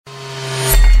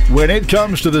When it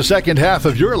comes to the second half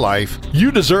of your life, you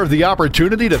deserve the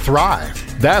opportunity to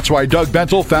thrive. That's why Doug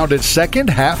Bentel founded Second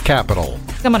Half Capital.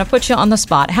 I'm going to put you on the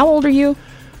spot. How old are you?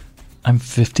 I'm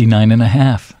 59 and a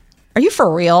half. Are you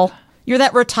for real? You're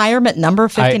that retirement number,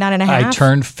 59 and a half? I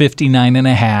turned 59 and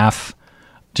a half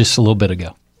just a little bit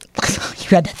ago.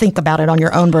 You had to think about it on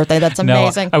your own birthday. That's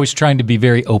amazing. No, I was trying to be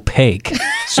very opaque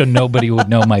so nobody would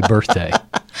know my birthday.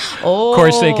 Oh. Of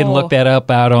course, they can look that up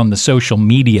out on the social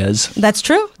medias. That's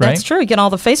true. Right? That's true. You get all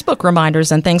the Facebook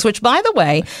reminders and things, which, by the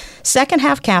way, Second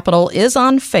Half Capital is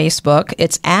on Facebook.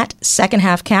 It's at Second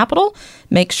Half Capital.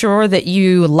 Make sure that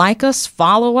you like us,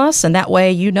 follow us, and that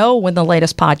way you know when the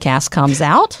latest podcast comes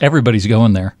out. Everybody's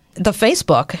going there. The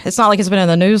Facebook. It's not like it's been in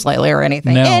the news lately or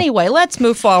anything. No. Anyway, let's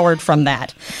move forward from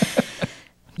that.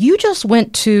 You just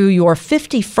went to your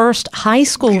 51st high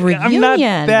school reunion. I'm not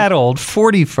that old.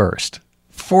 41st.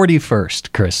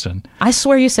 41st, Kristen. I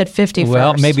swear you said 51st.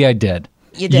 Well, maybe I did.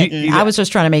 You didn't. I was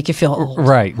just trying to make you feel old.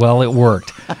 Right. Well, it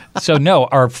worked. So, no,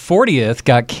 our 40th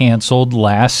got canceled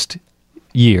last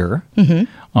year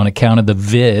on account of the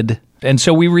vid. And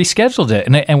so we rescheduled it.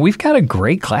 And we've got a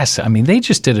great class. I mean, they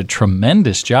just did a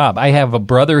tremendous job. I have a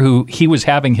brother who he was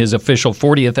having his official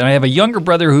 40th, and I have a younger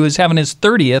brother who is having his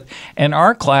 30th. And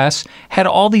our class had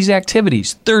all these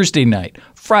activities: Thursday night,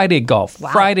 Friday golf,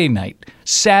 Friday night,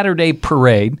 Saturday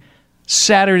parade,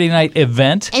 Saturday night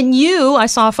event. And you, I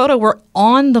saw a photo, were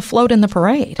on the float in the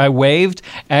parade. I waved.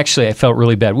 Actually, I felt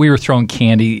really bad. We were throwing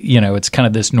candy. You know, it's kind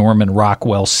of this Norman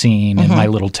Rockwell scene in my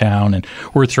little town, and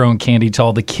we're throwing candy to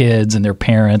all the kids and their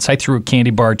parents. I threw a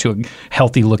candy bar to a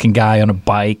healthy-looking guy on a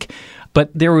bike. But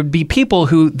there would be people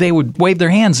who they would wave their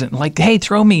hands and like, hey,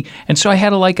 throw me. And so I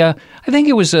had I think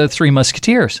it was Three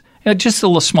Musketeers, just a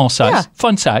little small size,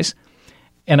 fun size.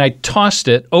 And I tossed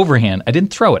it overhand. I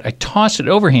didn't throw it. I tossed it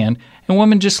overhand, and a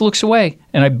woman just looks away,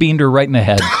 and I beamed her right in the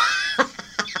head.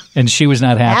 And she was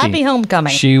not happy. Happy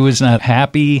homecoming. She was not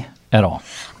happy at all.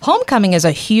 Homecoming is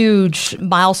a huge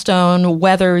milestone,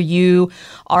 whether you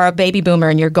are a baby boomer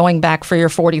and you're going back for your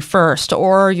 41st,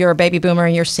 or you're a baby boomer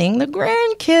and you're seeing the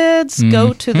grandkids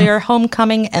go to their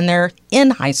homecoming and they're in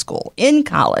high school, in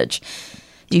college.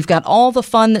 You've got all the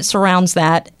fun that surrounds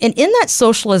that. And in that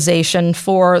socialization,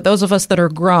 for those of us that are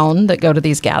grown that go to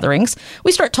these gatherings,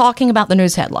 we start talking about the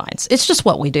news headlines. It's just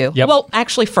what we do. Yep. Well,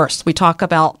 actually, first, we talk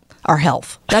about our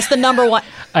health. That's the number one.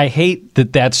 I hate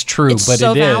that that's true, It's but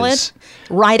so it valid. is.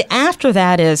 Right after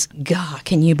that is, God,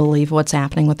 can you believe what's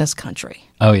happening with this country?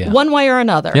 Oh, yeah. One way or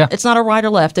another. Yeah. It's not a right or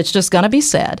left. It's just going to be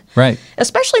said. Right.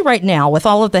 Especially right now with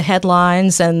all of the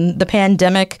headlines and the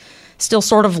pandemic still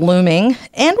sort of looming,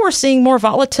 and we're seeing more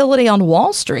volatility on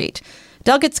Wall Street.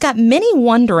 Doug, it's got many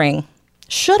wondering,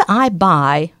 should I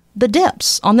buy the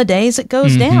dips on the days it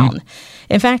goes down?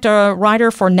 In fact, a writer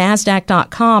for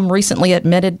NASDAQ.com recently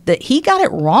admitted that he got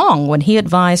it wrong when he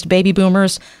advised baby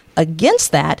boomers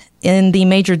against that in the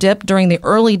major dip during the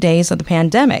early days of the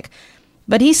pandemic.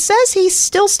 But he says he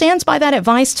still stands by that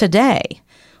advice today.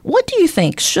 What do you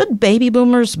think? Should baby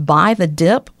boomers buy the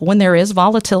dip when there is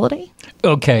volatility?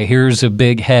 Okay, here's a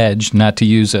big hedge, not to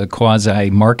use a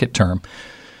quasi-market term.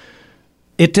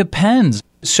 It depends.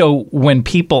 So when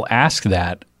people ask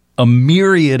that, a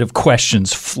myriad of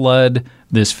questions flood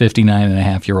this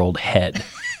 59-and-a-half-year-old head.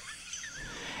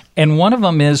 And one of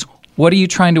them is, what are you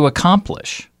trying to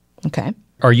accomplish? Okay.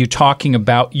 Are you talking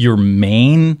about your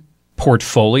main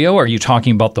portfolio? Are you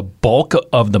talking about the bulk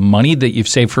of the money that you've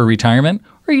saved for retirement?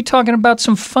 Or are you talking about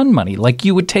some fun money like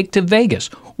you would take to Vegas?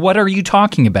 What are you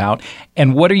talking about?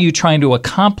 And what are you trying to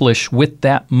accomplish with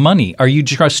that money? Are you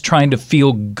just trying to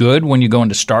feel good when you go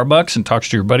into Starbucks and talk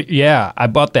to your buddy? Yeah, I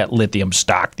bought that lithium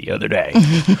stock the other day.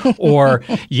 Or,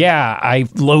 yeah, I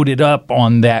loaded up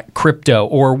on that crypto,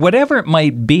 or whatever it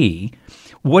might be.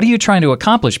 What are you trying to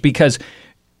accomplish? Because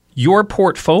your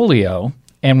portfolio,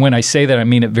 and when I say that, I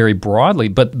mean it very broadly,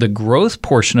 but the growth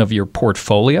portion of your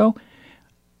portfolio,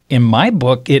 in my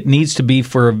book, it needs to be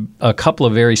for a couple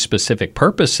of very specific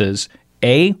purposes.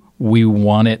 A, we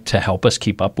want it to help us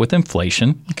keep up with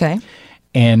inflation. Okay.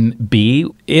 And B,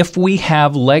 if we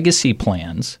have legacy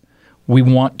plans, we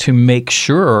want to make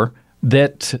sure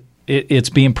that it's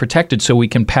being protected so we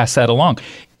can pass that along.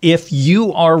 If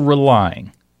you are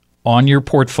relying on your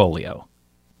portfolio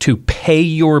to pay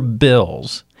your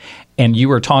bills and you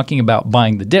are talking about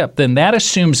buying the dip, then that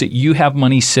assumes that you have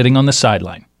money sitting on the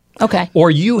sideline. Okay. Or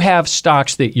you have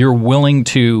stocks that you're willing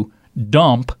to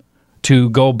dump to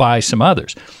go buy some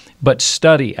others. But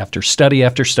study after study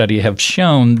after study have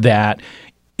shown that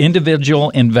individual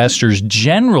investors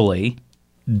generally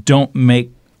don't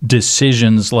make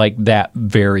decisions like that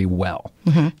very well.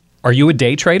 Are you a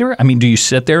day trader? I mean, do you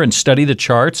sit there and study the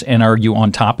charts, and are you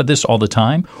on top of this all the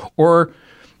time? Or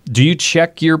do you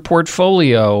check your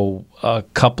portfolio a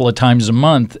couple of times a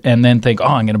month and then think,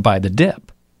 I'm going to buy the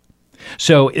dip?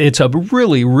 So it's a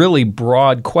really, really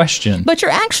broad question. But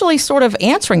you're actually sort of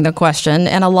answering the question,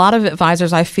 and a lot of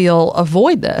advisors, I feel,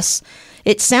 avoid this.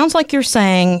 It sounds like you're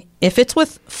saying if it's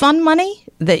with fun money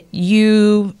that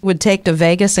you would take to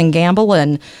Vegas and gamble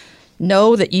and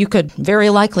know that you could very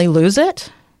likely lose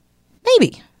it,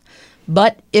 maybe.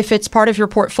 But if it's part of your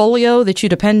portfolio that you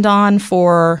depend on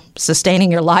for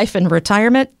sustaining your life and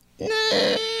retirement,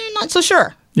 not so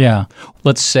sure. Yeah.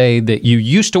 Let's say that you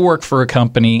used to work for a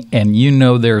company and you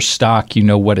know their stock, you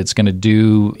know what it's going to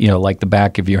do, like the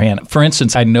back of your hand. For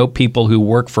instance, I know people who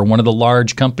work for one of the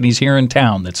large companies here in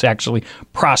town that's actually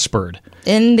prospered.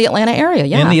 In the Atlanta area,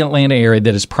 yeah. In the Atlanta area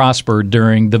that has prospered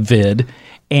during the vid.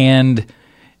 And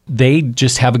they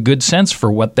just have a good sense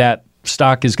for what that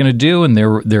stock is going to do, and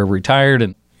they're retired,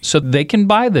 and so they can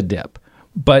buy the dip.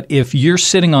 But if you're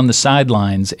sitting on the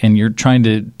sidelines and you're trying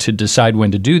to decide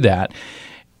when to do that,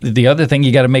 the other thing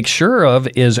you got to make sure of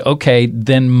is, okay,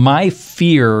 then my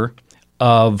fear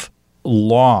of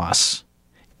loss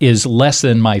is less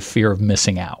than my fear of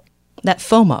missing out. That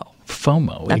FOMO.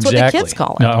 Exactly. That's what the kids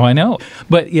call it. No, I know.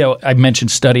 But, I mentioned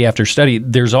study after study.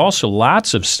 There's also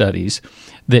lots of studies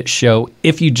that show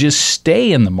if you just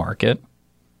stay in the market,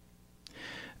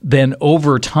 then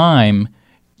over time,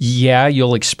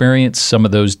 you'll experience some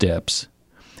of those dips,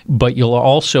 but you'll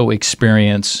also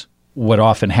experience what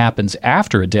often happens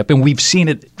after a dip. And we've seen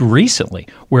it recently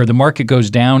where the market goes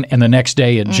down and the next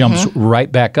day it jumps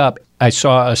right back up. I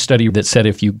saw a study that said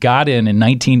if you got in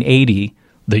 1980,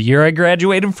 the year I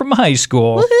graduated from high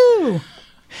school, woohoo,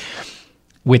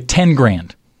 with 10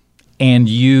 grand, and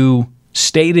you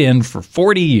stayed in for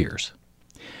 40 years,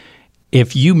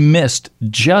 if you missed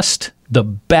just the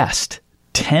best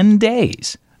 10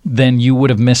 days, then you would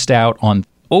have missed out on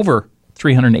over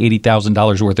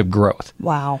 $380,000 worth of growth.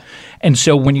 Wow. And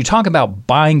so when you talk about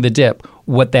buying the dip,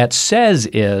 what that says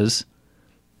is,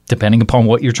 depending upon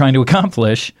what you're trying to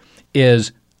accomplish,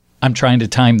 is I'm trying to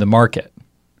time the market.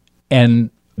 And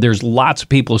there's lots of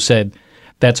people who said,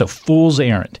 that's a fool's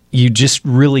errand. You just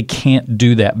really can't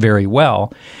do that very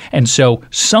well. And so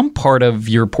some part of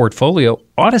your portfolio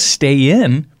ought to stay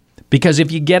in, because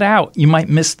if you get out, you might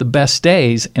miss the best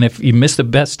days. And if you miss the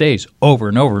best days over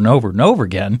and over and over and over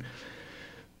again,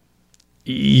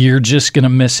 you're just going to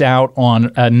miss out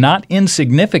on a not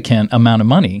insignificant amount of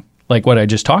money, like what I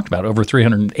just talked about, over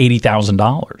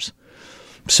 $380,000.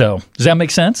 So does that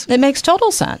make sense? It makes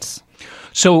total sense.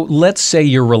 So let's say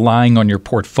you're relying on your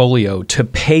portfolio to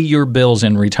pay your bills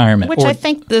in retirement. Which I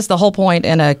think is the whole point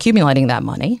in accumulating that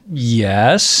money.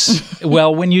 Yes.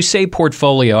 Well, when you say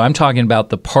portfolio, I'm talking about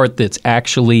the part that's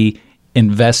actually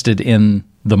invested in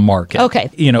the market. Okay.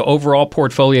 Overall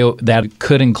portfolio, that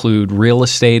could include real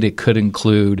estate. It could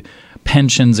include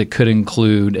pensions. It could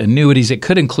include annuities. It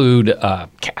could include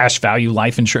cash value,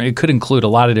 life insurance. It could include a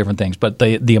lot of different things. But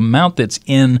the amount that's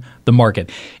in the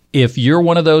market, if you're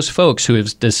one of those folks who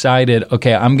has decided,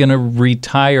 okay, I'm going to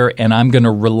retire and I'm going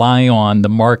to rely on the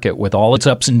market with all its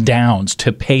ups and downs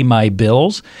to pay my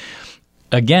bills,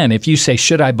 again, if you say,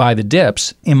 should I buy the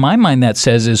dips? In my mind, that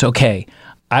says is, okay,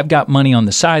 I've got money on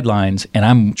the sidelines and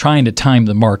I'm trying to time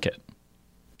the market.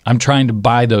 I'm trying to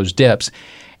buy those dips.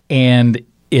 And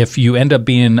if you end up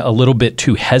being a little bit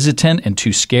too hesitant and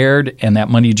too scared and that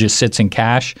money just sits in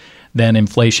cash, then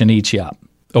inflation eats you up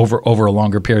over a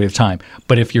longer period of time.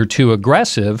 But if you're too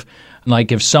aggressive,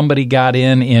 like if somebody got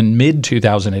in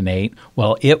mid-2008,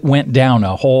 well, it went down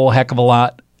a whole heck of a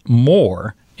lot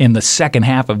more in the second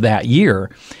half of that year.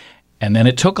 And then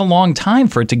it took a long time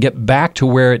for it to get back to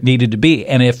where it needed to be.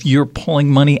 And if you're pulling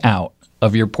money out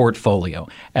of your portfolio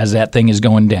as that thing is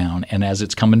going down and as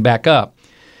it's coming back up,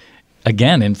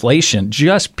 again, inflation,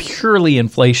 just purely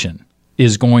inflation,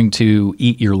 is going to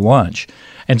eat your lunch.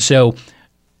 And so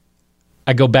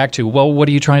I go back to, well, what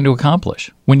are you trying to accomplish?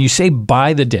 When you say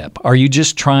buy the dip, are you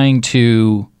just trying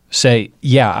to say,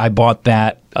 yeah, I bought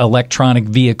that electronic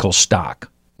vehicle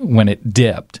stock when it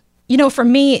dipped? For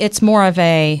me, it's more of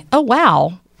a, oh,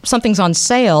 wow, something's on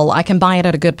sale. I can buy it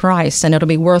at a good price and it'll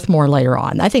be worth more later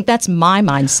on. I think that's my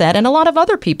mindset, and a lot of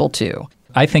other people too.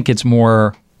 I think it's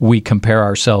more we compare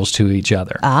ourselves to each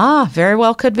other. Ah, very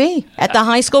well could be. At the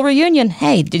high school reunion,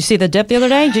 hey, did you see the dip the other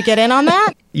day? Did you get in on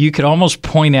that? You could almost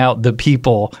point out the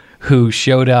people who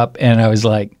showed up, and I was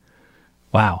like,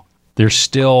 wow, they're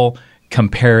still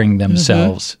comparing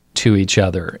themselves to each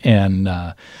other. And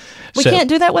we can't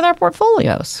do that with our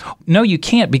portfolios. No, you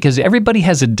can't, because everybody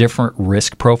has a different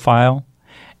risk profile.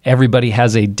 Everybody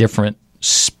has a different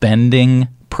spending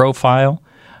profile.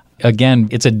 Again,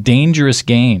 it's a dangerous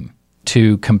game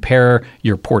to compare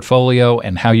your portfolio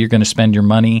and how you're going to spend your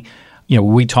money.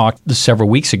 We talked several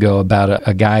weeks ago about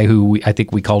a guy who I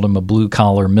think we called him a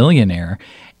blue-collar millionaire,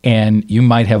 and you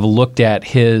might have looked at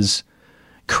his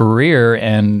career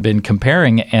and been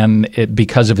comparing, and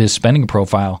because of his spending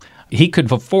profile, he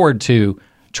could afford to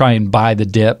try and buy the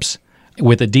dips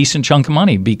with a decent chunk of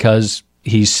money because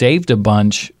he saved a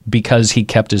bunch because he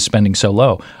kept his spending so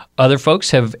low. Other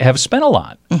folks have spent a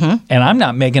lot, and I'm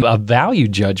not making a value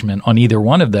judgment on either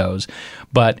one of those,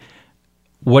 but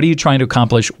what are you trying to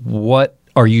accomplish? What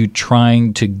are you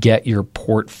trying to get your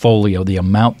portfolio, the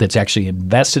amount that's actually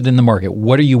invested in the market?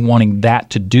 What are you wanting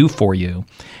that to do for you?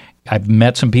 I've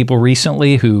met some people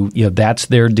recently who, that's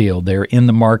their deal. They're in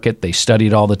the market, they study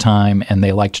it all the time, and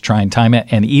they like to try and time it.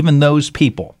 And even those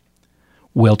people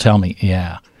will tell me,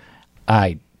 yeah,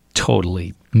 I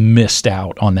totally missed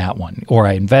out on that one, or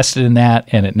I invested in that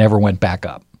and it never went back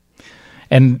up.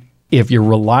 And if you're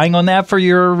relying on that for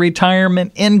your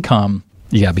retirement income,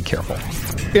 you got to be careful.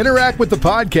 Interact with the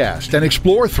podcast and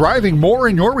explore thriving more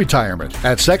in your retirement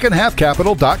at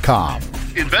secondhalfcapital.com.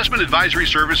 Investment advisory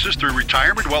services through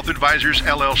Retirement Wealth Advisors,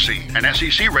 LLC, an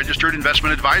SEC-registered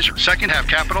investment advisor. Second Half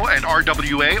Capital and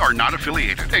RWA are not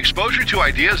affiliated. Exposure to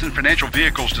ideas and financial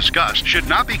vehicles discussed should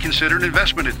not be considered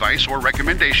investment advice or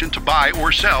recommendation to buy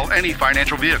or sell any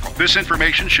financial vehicle. This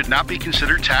information should not be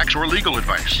considered tax or legal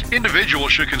advice.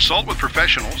 Individuals should consult with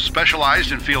professionals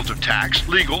specialized in fields of tax,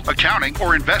 legal, accounting,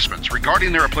 or investments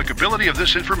regarding their applicability of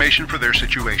this information for their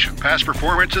situation. Past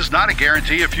performance is not a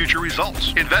guarantee of future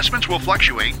results. Investments will fluctuate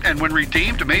and when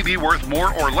redeemed may be worth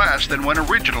more or less than when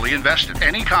originally invested.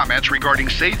 Any comments regarding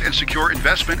safe and secure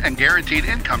investment and guaranteed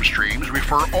income streams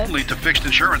refer only to fixed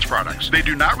insurance products. They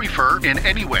do not refer in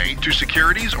any way to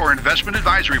securities or investment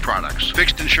advisory products.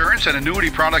 Fixed insurance and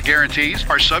annuity product guarantees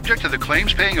are subject to the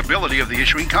claims paying ability of the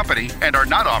issuing company and are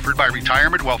not offered by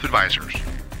Retirement Wealth Advisors.